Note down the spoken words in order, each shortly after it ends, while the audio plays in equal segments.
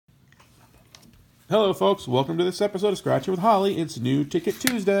Hello, folks. Welcome to this episode of Scratcher with Holly. It's New Ticket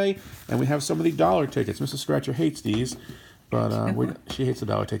Tuesday, and we have some of the dollar tickets. Mrs. Scratcher hates these, but she hates the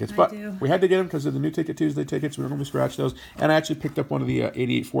dollar tickets. But we had to get them because of the New Ticket Tuesday tickets. We normally scratch those. And I actually picked up one of the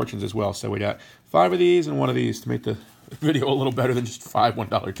 88 Fortunes as well. So we got 5 of these and 1 of these to make the video a little better than just 5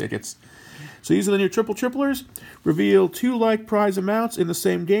 $1 tickets. So these are the new triple triplers. Reveal 2 like prize amounts in the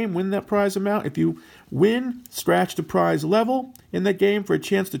same game. Win that prize amount. If you win, scratch the prize level in that game for a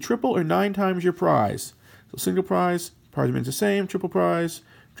chance to triple or 9 times your prize. So single prize remains the same. Triple prize,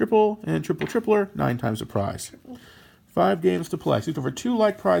 triple, and triple tripler, 9 times the prize. 5 games to play. So you for 2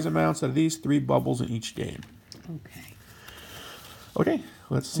 like prize amounts out of these 3 bubbles in each game. Okay,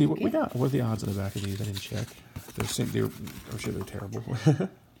 let's see what we got. What are the odds on the back of these? I didn't check. I'm sure they're terrible.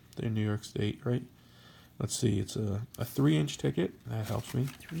 They're in New York State, right? Let's see. It's a 3-inch ticket. That helps me.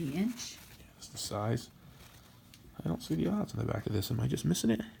 3-inch? Yeah, that's the size. I don't see the odds on the back of this. Am I just missing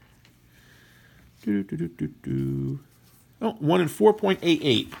it? Oh, 1 in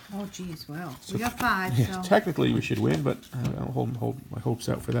 4.88. Oh, geez. Well, so, we got 5. Yeah, so technically we should win, but I don't hold my hopes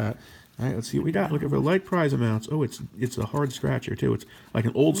out for that. All right, let's see what we got. Looking for light prize amounts. Oh, it's a hard scratcher too. It's like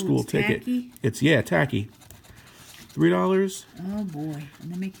an old school ticket. Tacky? It's tacky. $3. Oh boy,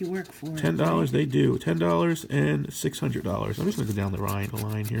 and they make you work for it. $10. They do. $10 and $600. I'm just gonna go down the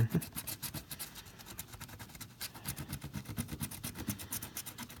line here.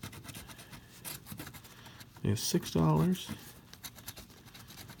 There's $6,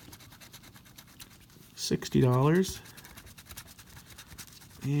 $60,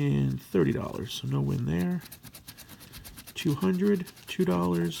 and $30. So no win there. $200,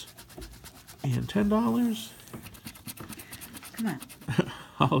 $2, and $10. Come on.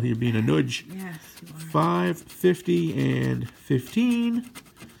 Holly, you're being a nudge. Yes, you are. 5, 50, and 15.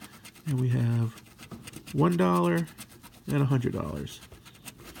 And we have $1 and $100.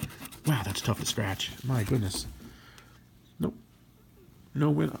 Wow, that's tough to scratch. My goodness. Nope.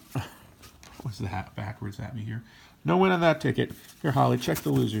 No win. What's the hat backwards at me here? No win on that ticket. Here, Holly, check the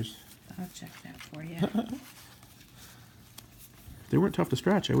losers. I'll check that for you. If they weren't tough to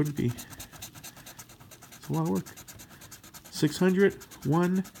scratch, I wouldn't be. It's a lot of work. 600,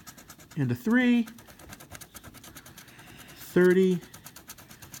 1, and a 3. 30,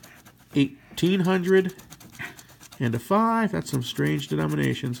 1,800, and a 5. That's some strange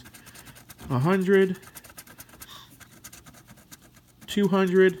denominations. 100,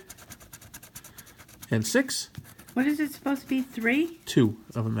 200, and 6. What is it supposed to be? 3? 2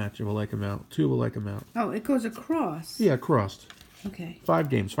 of a match of a like amount. 2 of a like amount. Oh, it goes across. Yeah, crossed. Okay. 5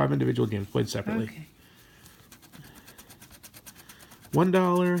 games, 5 individual games played separately. Okay.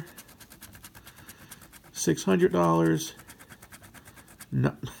 $1, $600,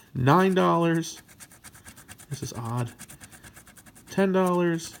 $9. This is odd.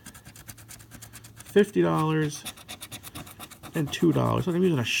 $10, $50, and $2. I'm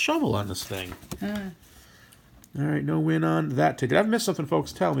using a shovel on this thing. All right, no win on that ticket. I've missed something,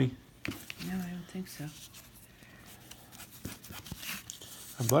 folks. Tell me. No, I don't think so.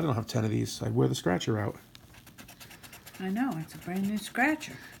 I'm glad I don't have 10 of these. I'd wear the scratcher out. I know. It's a brand new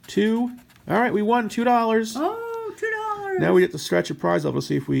scratcher. 2. All right, we won $2. Oh, $2. Now we get to scratch a prize level.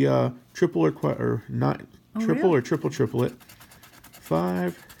 See if we triple or not triple really? or triple it.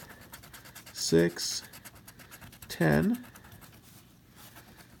 5, 6, 10,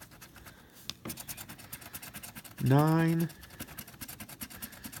 9,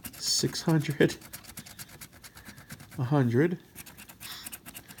 600, 100,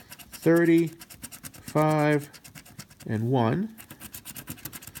 30, 5, and 1,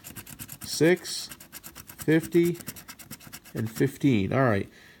 6, 50, and 15. All right,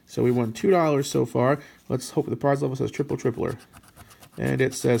 so we won $2 so far. Let's hope the prize level says triple tripler, and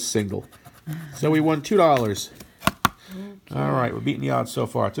it says single. So we won $2. Okay. All right, we're beating the odds so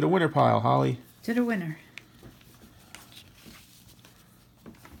far. To the winner pile, Holly. To the winner.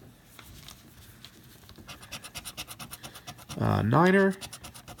 Niner,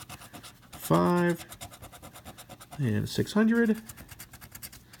 5, and 600,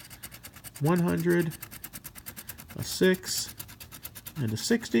 100, a 6, and a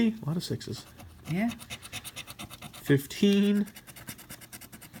 60. A lot of 6s. Yeah. 15,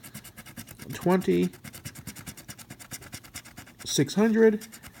 20, 600.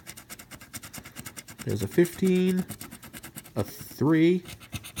 There's a 15, a 3,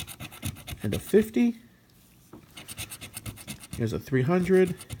 and a 50. Here's a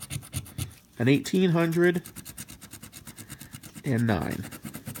 300, an 1,800, and 9.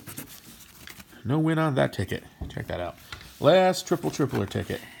 No win on that ticket. Check that out. Last triple tripler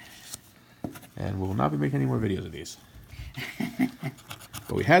ticket. And we will not be making any more videos of these.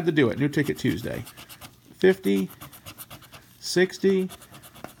 But we had to do it. New Ticket Tuesday. 50, 60,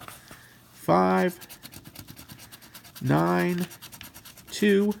 5, 9,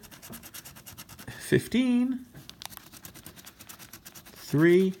 2, 15,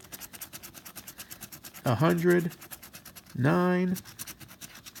 3, 100, 9,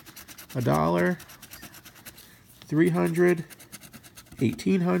 $1, 300,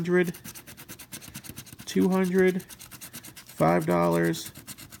 1,800, 200, $5,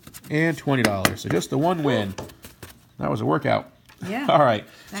 and $20. So just the one win. That was a workout. Yeah. All right.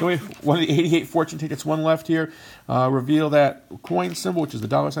 So we have one of the 88 fortune tickets, one left here. Reveal that coin symbol, which is the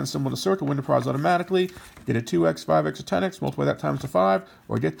 $.sign symbol in the circle. Win the prize automatically. Get a 2x, 5x, or 10x. Multiply that times to 5.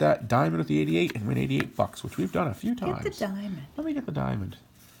 Or get that diamond with the 88 and win $88, which we've done a few times. Get the diamond. Let me get the diamond.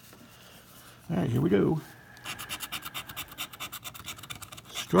 All right, here we go.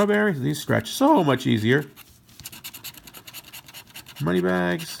 Strawberries. These scratch so much easier. Money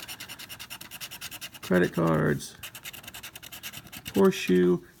bags. Credit cards.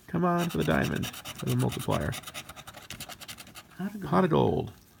 Horseshoe. Come on for the diamond. For the multiplier. Pot of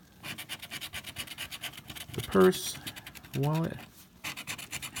gold. The purse. Wallet.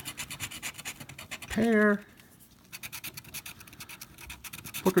 Pear.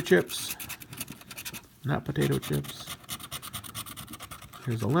 Poker chips. Not potato chips.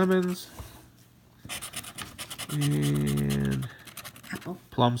 Here's the lemons. And apple.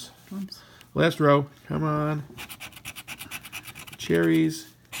 Plums. Plums. Last row. Come on. Cherries.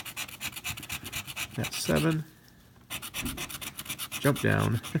 That's 7. Jump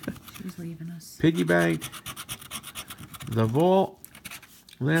down. She's leaving us. Piggy bank. The vault.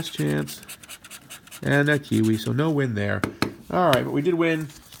 Last chance. And a kiwi. So no win there. All right, but we did win.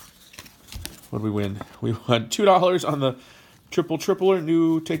 What did we win? We won $2 on the Tripler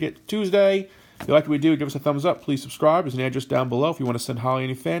New Ticket Tuesday. If you like what we do, give us a thumbs up. Please subscribe. There's an address down below. If you want to send Holly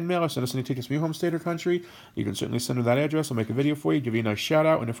any fan mail or send us any tickets from your home state or country, you can certainly send her that address. I'll make a video for you, give you a nice shout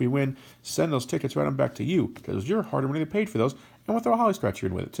out, and if we win, send those tickets right on back to you because you're hard money that paid for those, and we'll throw a Holly Scratcher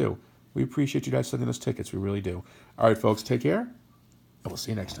in with it too. We appreciate you guys sending us tickets. We really do. All right, folks, take care, and we'll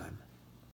see you next time.